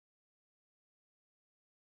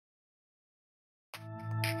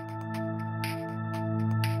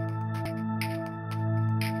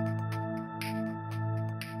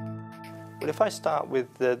Well, if I start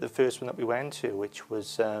with the first one that we went to, which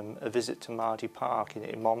was a visit to Mardy Park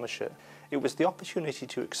in Monmouthshire, it was the opportunity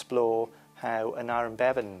to explore how an Iron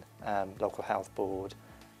Bevan local health board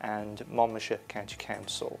and Monmouthshire County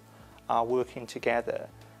Council are working together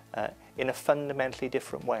in a fundamentally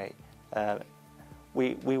different way.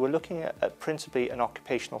 We were looking at principally an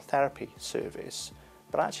occupational therapy service,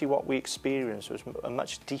 but actually what we experienced was a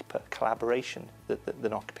much deeper collaboration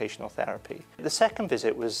than occupational therapy. The second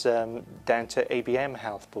visit was down to ABM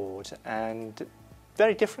Health Board, and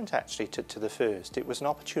very different actually to the first. It was an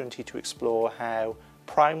opportunity to explore how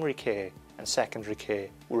primary care and secondary care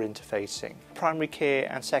were interfacing. Primary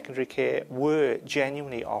care and secondary care were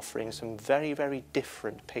genuinely offering some very, very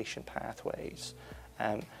different patient pathways.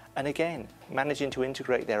 And again, managing to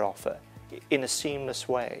integrate their offer in a seamless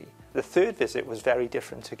way. The third visit was very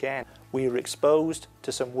different again. We were exposed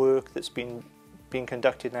to some work that's been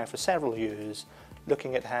conducted now for several years,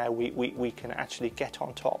 looking at how we can actually get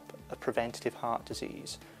on top of preventative heart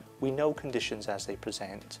disease. We know conditions as they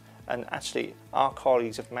present, and actually our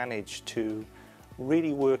colleagues have managed to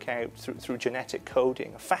really work out through genetic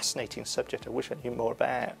coding, a fascinating subject I wish I knew more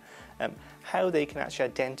about, how they can actually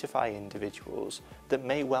identify individuals that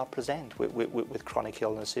may well present with chronic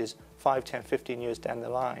illnesses 5, 10, 15 years down the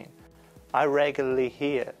line. I regularly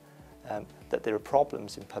hear that there are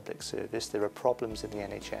problems in public service, there are problems in the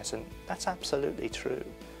NHS, and that's absolutely true,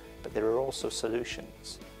 but there are also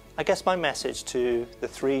solutions. I guess my message to the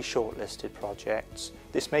 3 shortlisted projects,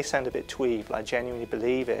 this may sound a bit twee, but I genuinely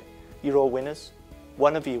believe it. You're all winners.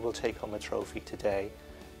 One of you will take home a trophy today,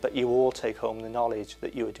 but you all take home the knowledge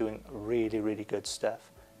that you are doing really, really good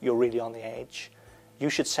stuff. You're really on the edge. You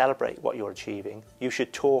should celebrate what you're achieving. You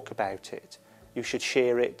should talk about it. You should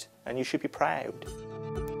share it, and you should be proud.